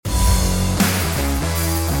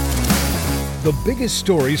The biggest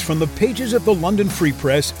stories from the pages of the London Free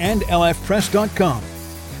Press and lfpress.com.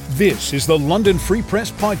 This is the London Free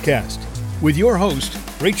Press Podcast with your host,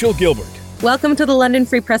 Rachel Gilbert. Welcome to the London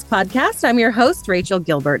Free Press Podcast. I'm your host, Rachel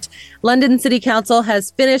Gilbert. London City Council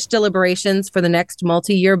has finished deliberations for the next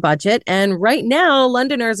multi-year budget, and right now,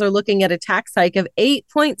 Londoners are looking at a tax hike of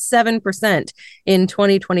 8.7% in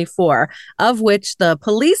 2024, of which the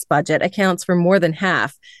police budget accounts for more than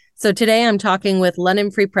half. So today I'm talking with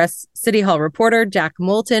London Free Press City Hall reporter Jack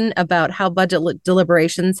Moulton about how budget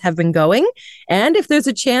deliberations have been going and if there's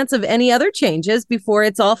a chance of any other changes before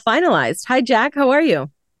it's all finalized. Hi, Jack. How are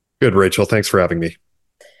you? Good, Rachel. Thanks for having me.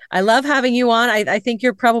 I love having you on. I think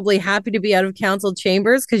you're probably happy to be out of council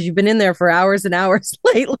chambers because you've been in there for hours and hours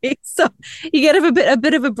lately. So you get a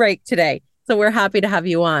bit of a break today. So we're happy to have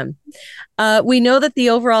you on. We know that the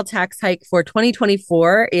overall tax hike for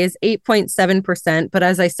 2024 is 8.7%. But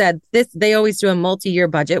as I said, they always do a multi-year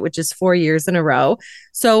budget, which is 4 years in a row.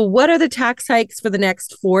 So what are the tax hikes for the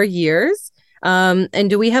next 4 years? And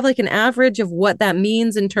do we have like an average of what that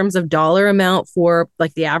means in terms of dollar amount for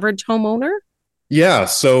like the average homeowner? Yeah.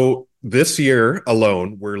 So this year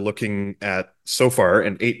alone, we're looking at so far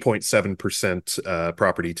an 8.7%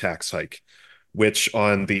 property tax hike, which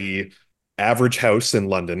on the average house in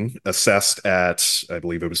London assessed at, I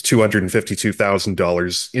believe it was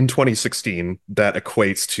 $252,000 in 2016, that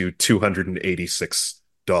equates to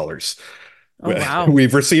 $286. Oh, wow.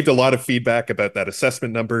 We've received a lot of feedback about that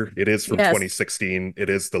assessment number. It is from Yes. 2016. It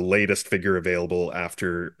is the latest figure available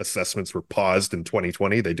after assessments were paused in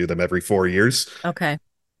 2020. They do them every 4 years. Okay.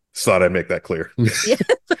 Just thought I'd make that clear. Yeah,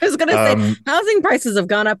 I was going to say housing prices have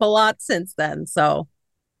gone up a lot since then. So,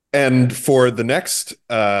 and for the next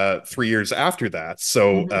 3 years after that,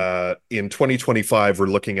 so in 2025, we're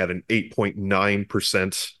looking at an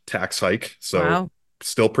 8.9% tax hike. So wow.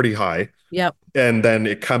 Still pretty high. Yep. And then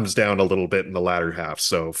it comes down a little bit in the latter half.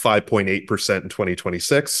 So 5.8% in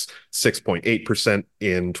 2026, 6.8%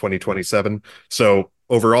 in 2027. So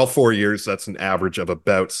overall 4 years, that's an average of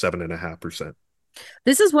about 7.5%.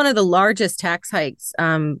 This is one of the largest tax hikes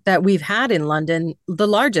that we've had in London, the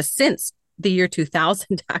largest since the year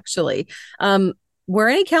 2000, actually. Were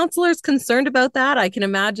any councillors concerned about that? I can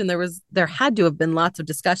imagine there had to have been lots of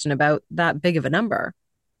discussion about that big of a number.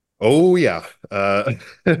 Oh, yeah.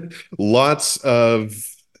 Lots of,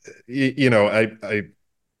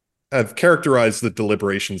 I've characterized the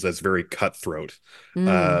deliberations as very cutthroat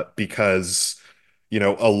because,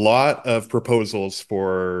 a lot of proposals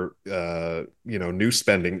for, new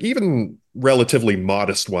spending, even relatively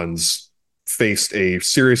modest ones, faced a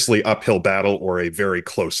seriously uphill battle or a very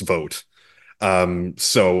close vote.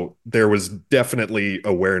 So there was definitely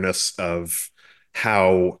awareness of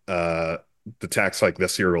how the tax hike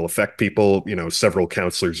this year will affect people. Several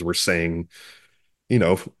councillors were saying,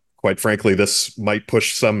 quite frankly, this might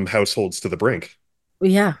push some households to the brink.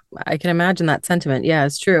 Yeah, I can imagine that sentiment. Yeah,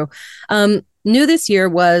 it's true. New this year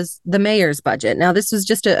was the mayor's budget. Now, this was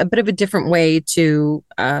just a bit of a different way to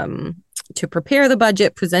prepare the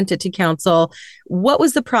budget, present it to council. What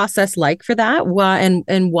was the process like for that? Why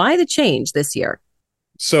and why the change this year?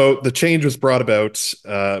 So the change was brought about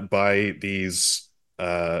by these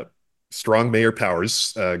strong mayor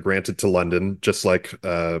powers granted to London, just like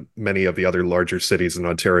many of the other larger cities in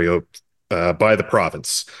Ontario, by the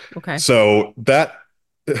province. Okay. So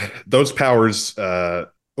those powers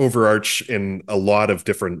overarch in a lot of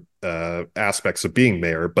different aspects of being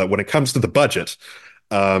mayor. But when it comes to the budget,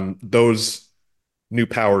 those new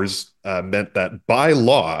powers meant that by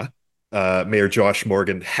law, Mayor Josh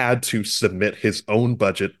Morgan had to submit his own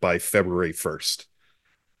budget by February 1st.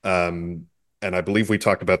 And I believe we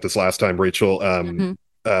talked about this last time, Rachel.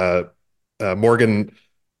 Morgan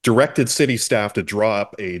directed city staff to draw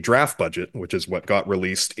up a draft budget, which is what got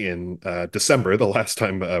released in December, the last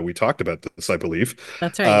time we talked about this, I believe.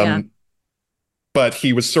 That's right, yeah. But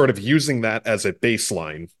he was sort of using that as a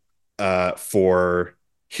baseline for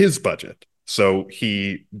his budget. So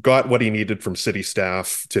he got what he needed from city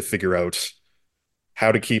staff to figure out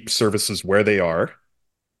how to keep services where they are.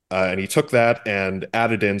 And he took that and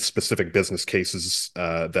added in specific business cases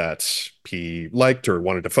that he liked or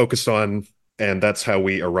wanted to focus on. And that's how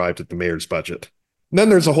we arrived at the mayor's budget. And then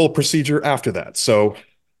there's a whole procedure after that. So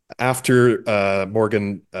after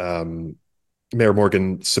Mayor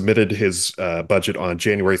Morgan submitted his budget on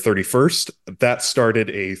January 31st, that started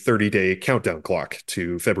a 30-day countdown clock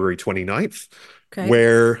to February 29th,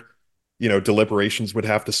 where deliberations would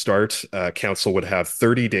have to start. Council would have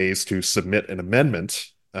 30 days to submit an amendment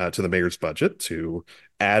to the mayor's budget to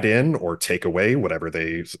add in or take away whatever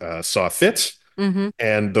they saw fit.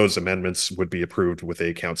 And those amendments would be approved with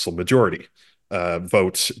a council majority.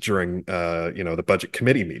 vote during the budget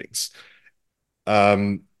committee meetings.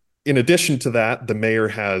 In addition to that, the mayor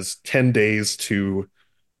has 10 days to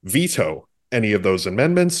veto any of those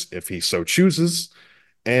amendments if he so chooses.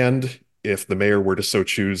 And if the mayor were to so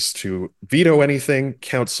choose to veto anything,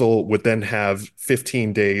 council would then have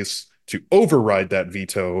 15 days to override that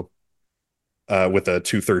veto with a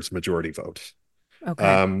 2/3 majority vote.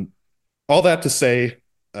 Okay. All that to say,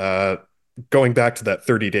 going back to that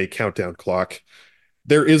 30-day countdown clock,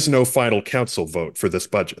 there is no final council vote for this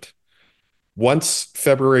budget. Once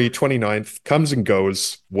February 29th comes and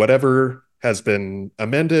goes, whatever has been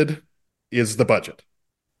amended is the budget.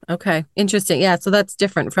 Okay. Interesting. Yeah. So that's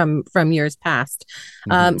different from years past.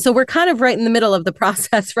 Mm-hmm. So we're kind of right in the middle of the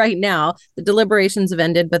process right now. The deliberations have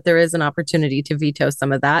ended, but there is an opportunity to veto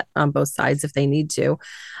some of that on both sides if they need to.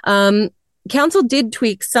 Council did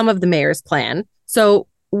tweak some of the mayor's plan. So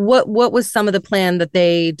what was some of the plan that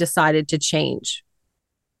they decided to change?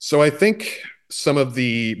 So I think some of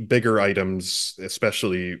the bigger items,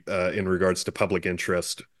 especially in regards to public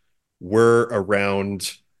interest, were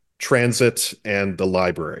around transit and the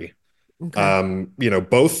library. Okay.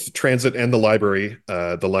 Both transit and the library,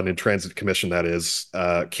 the London Transit Commission, that is,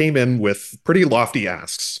 came in with pretty lofty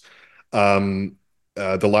asks. The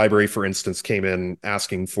library, for instance, came in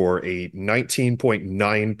asking for a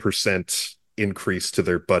 19.9% increase to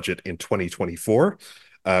their budget in 2024,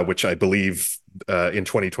 which I believe in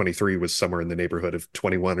 2023 was somewhere in the neighborhood of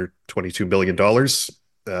 21 or $22 million.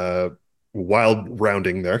 Wild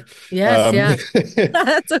rounding there. Yes. Yeah.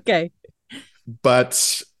 That's okay.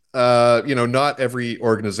 But not every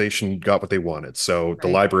organization got what they wanted. So the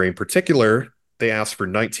Right. library in particular, they asked for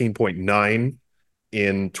 19.9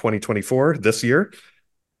 in 2024 this year,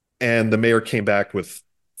 and the mayor came back with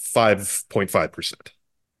 5.5%.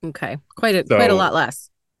 Okay. Quite a So lot less.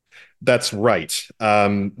 that's right.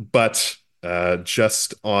 But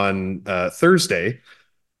just on Thursday,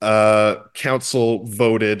 council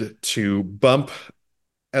voted to bump,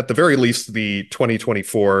 at the very least, the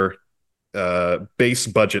 2024 base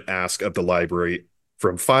budget ask of the library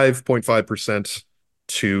from 5.5%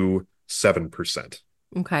 to 7%.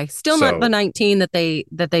 Okay. Still not the 19 that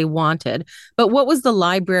they wanted. But what was the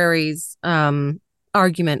library's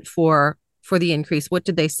argument for the increase? What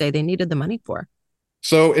did they say they needed the money for?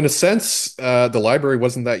 So in a sense, the library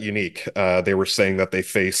wasn't that unique. They were saying that they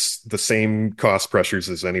face the same cost pressures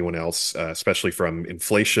as anyone else, especially from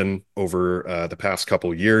inflation over the past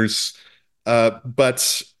couple of years.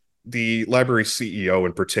 But the library CEO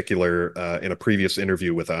in particular, in a previous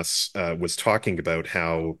interview with us, was talking about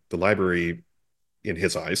how the library, in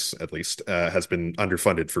his eyes at least, has been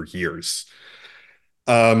underfunded for years.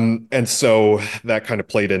 And so that kind of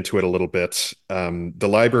played into it a little bit. The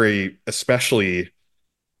library, especially,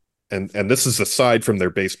 and this is aside from their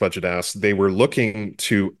base budget ask, they were looking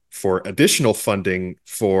for additional funding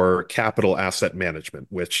for capital asset management,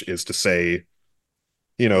 which is to say,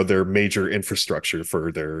 their major infrastructure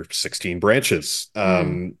for their 16 branches.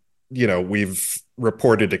 We've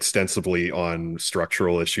reported extensively on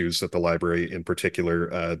structural issues at the library. In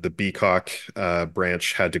particular, the Beacock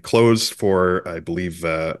branch had to close for, I believe,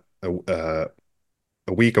 a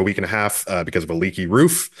week and a half because of a leaky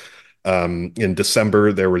roof. In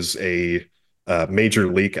December, there was a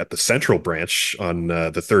major leak at the central branch on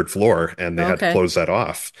the third floor, and they had to close that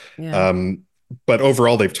off. Yeah. But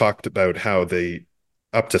overall, they've talked about how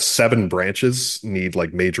up to 7 branches need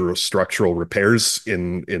like major structural repairs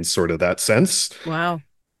in sort of that sense. Wow.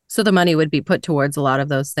 So the money would be put towards a lot of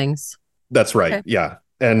those things. That's right. Okay. Yeah.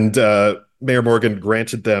 And Mayor Morgan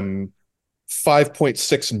granted them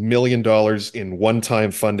 $5.6 million in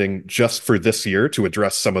one-time funding just for this year to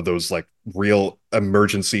address some of those like real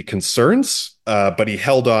emergency concerns. But he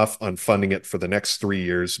held off on funding it for the next 3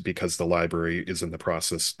 years because the library is in the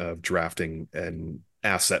process of drafting an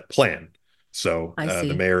asset plan. So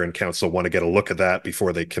the mayor and council want to get a look at that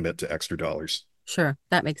before they commit to extra dollars. Sure.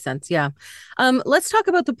 That makes sense. Yeah. Let's talk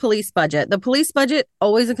about the police budget. The police budget,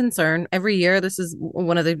 always a concern every year. This is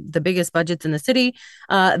one of the biggest budgets in the city.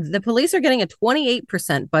 The police are getting a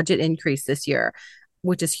 28% budget increase this year,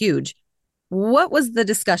 which is huge. What was the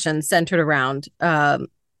discussion centered around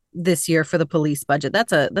this year for the police budget?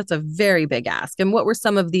 That's a very big ask. And what were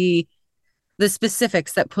some of the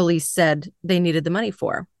specifics that police said they needed the money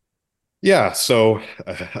for? Yeah, so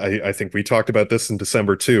I think we talked about this in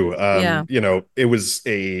December too. It was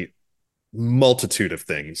a multitude of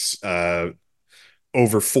things.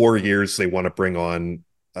 Over 4 years, they want to bring on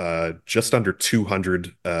just under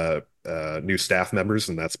 200 new staff members,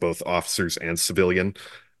 and that's both officers and civilian.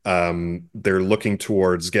 They're looking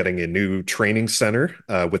towards getting a new training center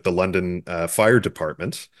with the London Fire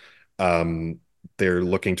Department. They're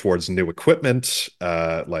looking towards new equipment,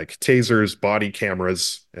 like tasers, body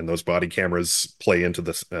cameras, and those body cameras play into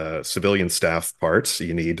the civilian staff parts.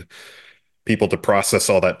 You need people to process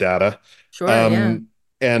all that data. Sure, yeah.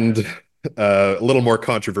 And a little more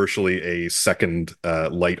controversially, a second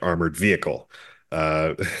light armored vehicle.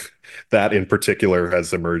 Uh, that in particular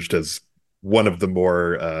has emerged as one of the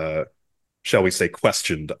more, shall we say,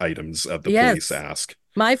 questioned items of the police Yes. ask.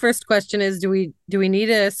 My first question is, do we need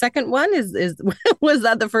a second one? Is was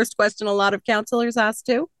that the first question a lot of counselors asked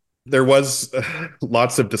too? There was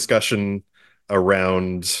lots of discussion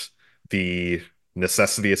around the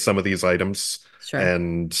necessity of some of these items. Sure.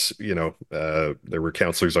 And, there were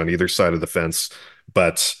counselors on either side of the fence,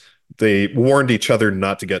 but they warned each other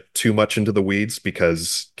not to get too much into the weeds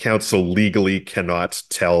because council legally cannot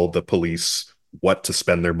tell the police what to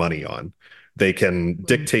spend their money on. They can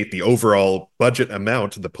dictate the overall budget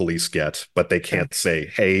amount the police get, but they Sure. can't say,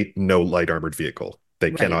 hey, no light armored vehicle.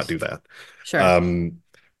 They cannot Right. do that. Sure.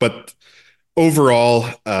 But overall,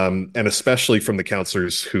 and especially from the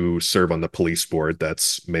counselors who serve on the police board,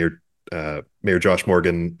 that's Mayor Josh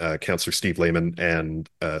Morgan, Councillor Steve Lehman, and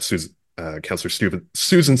Councillor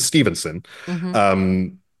Susan Stevenson, Hmm.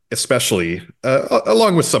 especially,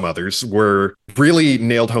 along with some others, were really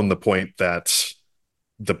nailed home the point that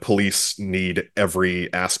the police need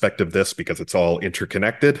every aspect of this because it's all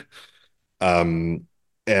interconnected. Um,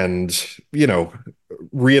 and,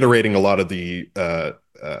 reiterating a lot of the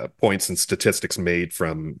points and statistics made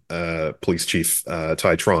from Police Chief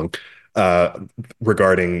Tai Trong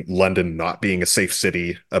regarding London not being a safe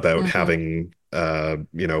city, about Hmm. having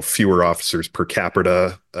fewer officers per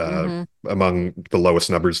capita, Hmm. among the lowest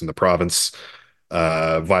numbers in the province,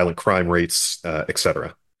 violent crime rates,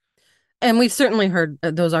 etc. And we've certainly heard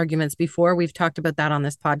those arguments before. We've talked about that on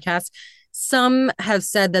this podcast. Some have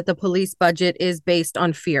said that the police budget is based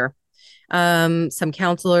on fear. Some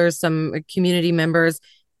counselors, some community members.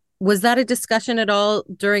 Was that a discussion at all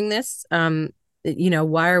during this?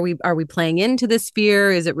 Why are we playing into this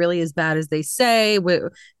fear? Is it really as bad as they say?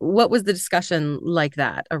 What was the discussion like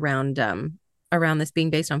that around this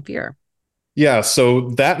being based on fear? Yeah,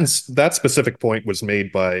 so that specific point was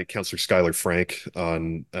made by Councillor Schuyler Frank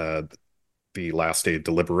on the last day of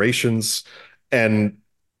deliberations, and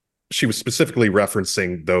she was specifically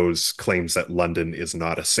referencing those claims that London is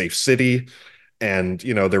not a safe city. And,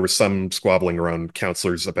 there was some squabbling around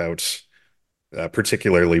councillors about,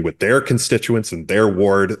 particularly with their constituents and their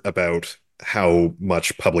ward, about how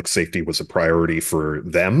much public safety was a priority for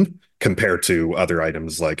them compared to other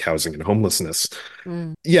items like housing and homelessness.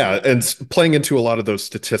 Mm. Yeah, and playing into a lot of those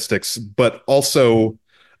statistics, but also,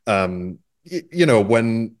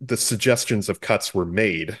 when the suggestions of cuts were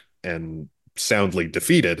made and soundly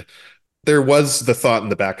defeated, there was the thought in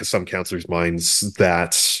the back of some councillors' minds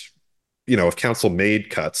that, if council made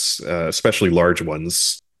cuts, especially large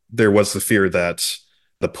ones, there was the fear that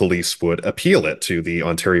the police would appeal it to the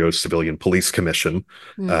Ontario Civilian Police Commission,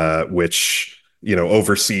 Mm. which,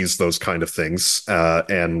 oversees those kind of things.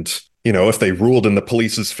 And, if they ruled in the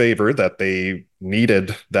police's favor that they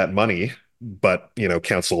needed that money, but,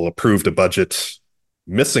 council approved a budget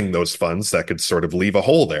missing those funds, that could sort of leave a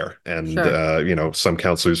hole there. And, Sure. some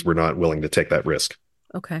councillors were not willing to take that risk.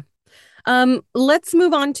 Okay. Let's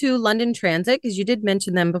move on to London Transit, because you did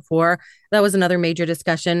mention them before. That was another major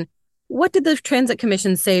discussion. What did the Transit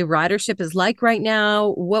Commission say ridership is like right now?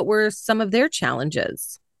 What were some of their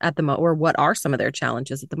challenges at the moment, or what are some of their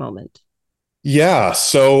challenges at the moment? Yeah,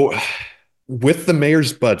 so with the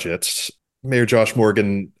mayor's budget, Mayor Josh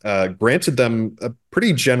Morgan granted them a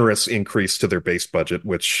pretty generous increase to their base budget,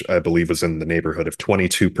 which I believe was in the neighborhood of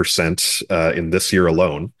 22% in this year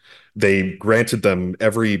alone. They granted them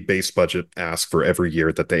every base budget ask for every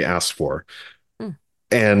year that they asked for. Hmm.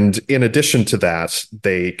 And in addition to that,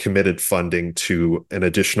 they committed funding to an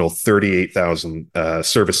additional 38,000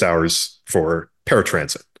 service hours for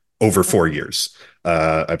paratransit over 4 years.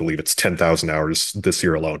 I believe it's 10,000 hours this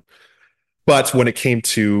year alone. But when it came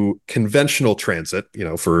to conventional transit,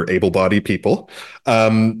 for able-bodied people,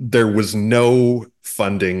 there was no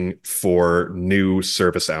funding for new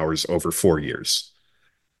service hours over 4 years.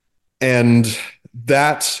 And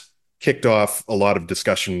that kicked off a lot of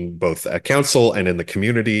discussion, both at council and in the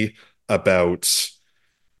community, about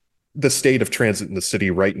the state of transit in the city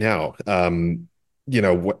right now.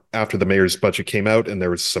 After the mayor's budget came out and there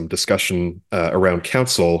was some discussion around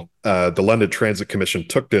council, the London Transit Commission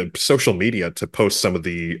took to social media to post some of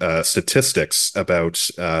the statistics about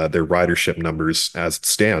their ridership numbers as it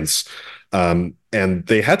stands. And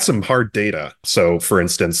they had some hard data. So, for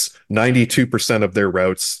instance, 92% of their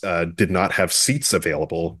routes did not have seats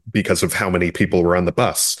available because of how many people were on the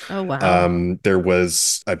bus. Oh, wow. There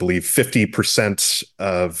was, I believe, 50%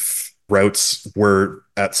 of routes were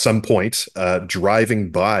at some point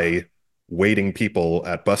driving by waiting people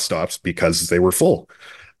at bus stops because they were full.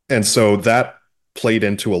 And so that played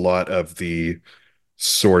into a lot of the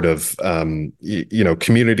sort of,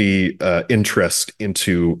 community interest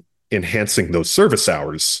into enhancing those service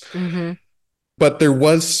hours. Mm-hmm. But there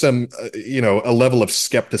was some, a level of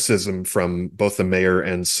skepticism from both the mayor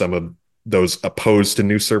and some of those opposed to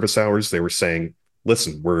new service hours. They were saying,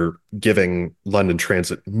 listen, we're giving London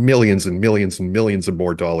Transit millions and millions and millions of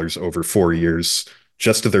more dollars over 4 years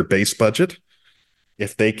just to their base budget.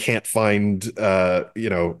 If they can't find,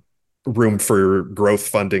 room for growth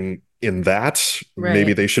funding in that,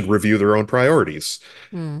 maybe they should review their own priorities.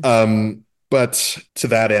 But to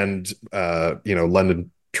that end,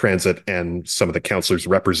 London Transit and some of the councillors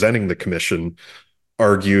representing the commission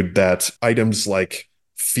argued that items like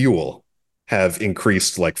fuel have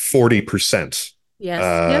increased like 40%.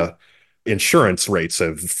 Yes. Insurance rates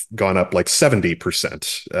have gone up like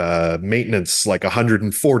 70%, maintenance like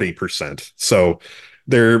 140%. So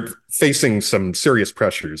they're facing some serious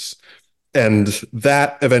pressures. And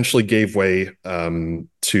that eventually gave way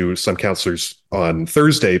to some councillors on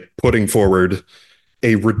Thursday putting forward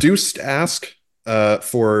a reduced ask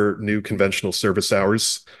for new conventional service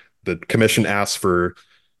hours. The commission asked for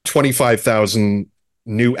 25,000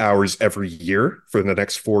 new hours every year for the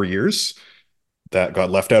next 4 years. That got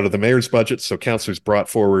left out of the mayor's budget, so councillors brought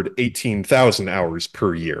forward 18,000 hours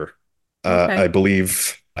per year. I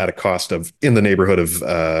believe at a cost of in the neighborhood of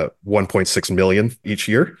 1.6 million each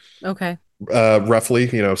year. Okay.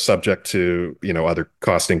 Roughly, subject to, other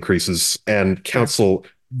cost increases. And council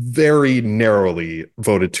very narrowly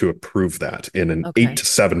voted to approve that in an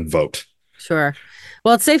 8-7 vote. Sure.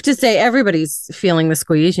 Well, it's safe to say everybody's feeling the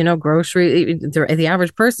squeeze. Grocery, the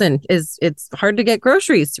average person it's hard to get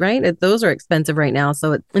groceries, right? Those are expensive right now.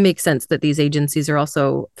 So it makes sense that these agencies are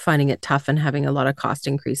also finding it tough and having a lot of cost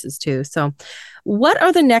increases too. So what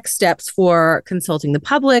are the next steps for consulting the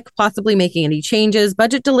public, possibly making any changes?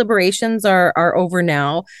 Budget deliberations are over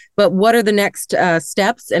now, but what are the next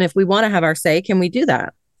steps? And if we want to have our say, can we do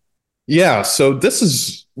that? Yeah, so this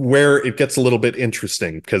is where it gets a little bit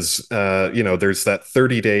interesting because, there's that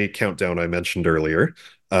 30-day countdown I mentioned earlier.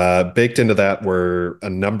 Baked into that were a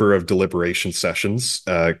number of deliberation sessions.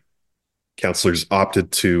 Councillors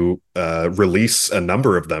opted to release a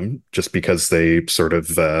number of them just because they sort of,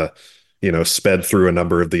 sped through a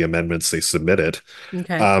number of the amendments they submitted.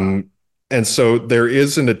 Okay. And so there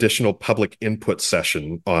is an additional public input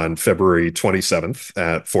session on February 27th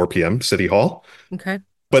at 4 p.m. City Hall. Okay.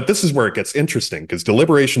 But this is where it gets interesting because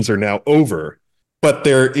deliberations are now over, but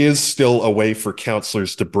there is still a way for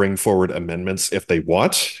councillors to bring forward amendments if they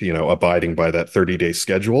want, abiding by that 30-day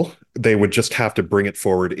schedule. They would just have to bring it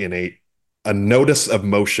forward in a notice of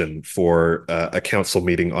motion for a council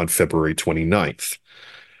meeting on February 29th.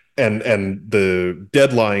 And the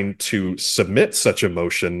deadline to submit such a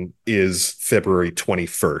motion is February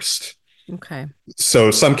 21st. Okay. So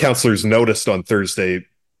some councillors noticed on Thursday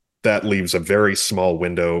that leaves a very small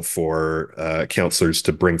window for councillors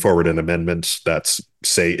to bring forward an amendment that's,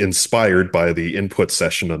 say, inspired by the input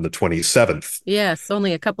session on the 27th. Yes,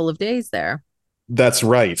 only a couple of days there. That's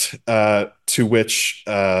right. To which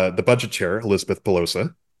the budget chair, Elizabeth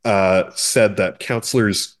Pelosa, said that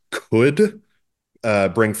councillors could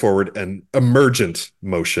bring forward an emergent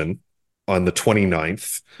motion on the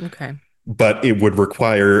 29th. Okay. But it would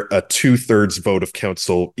require a 2/3 vote of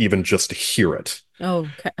council even just to hear it. Oh,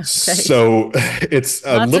 okay. So it's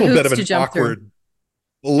a little bit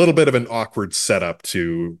of an awkward setup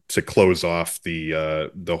to close off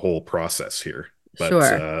the whole process here. But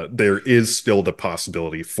sure. There is still the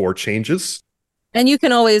possibility for changes. And you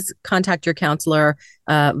can always contact your counselor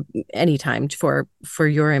anytime for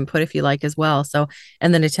your input if you like as well. So,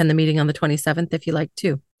 and then attend the meeting on the 27th if you like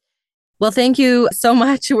too. Well, thank you so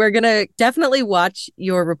much. We're going to definitely watch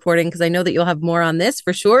your reporting because I know that you'll have more on this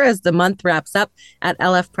for sure as the month wraps up at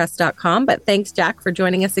lfpress.com. But thanks, Jack, for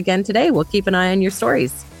joining us again today. We'll keep an eye on your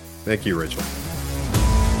stories. Thank you, Rachel.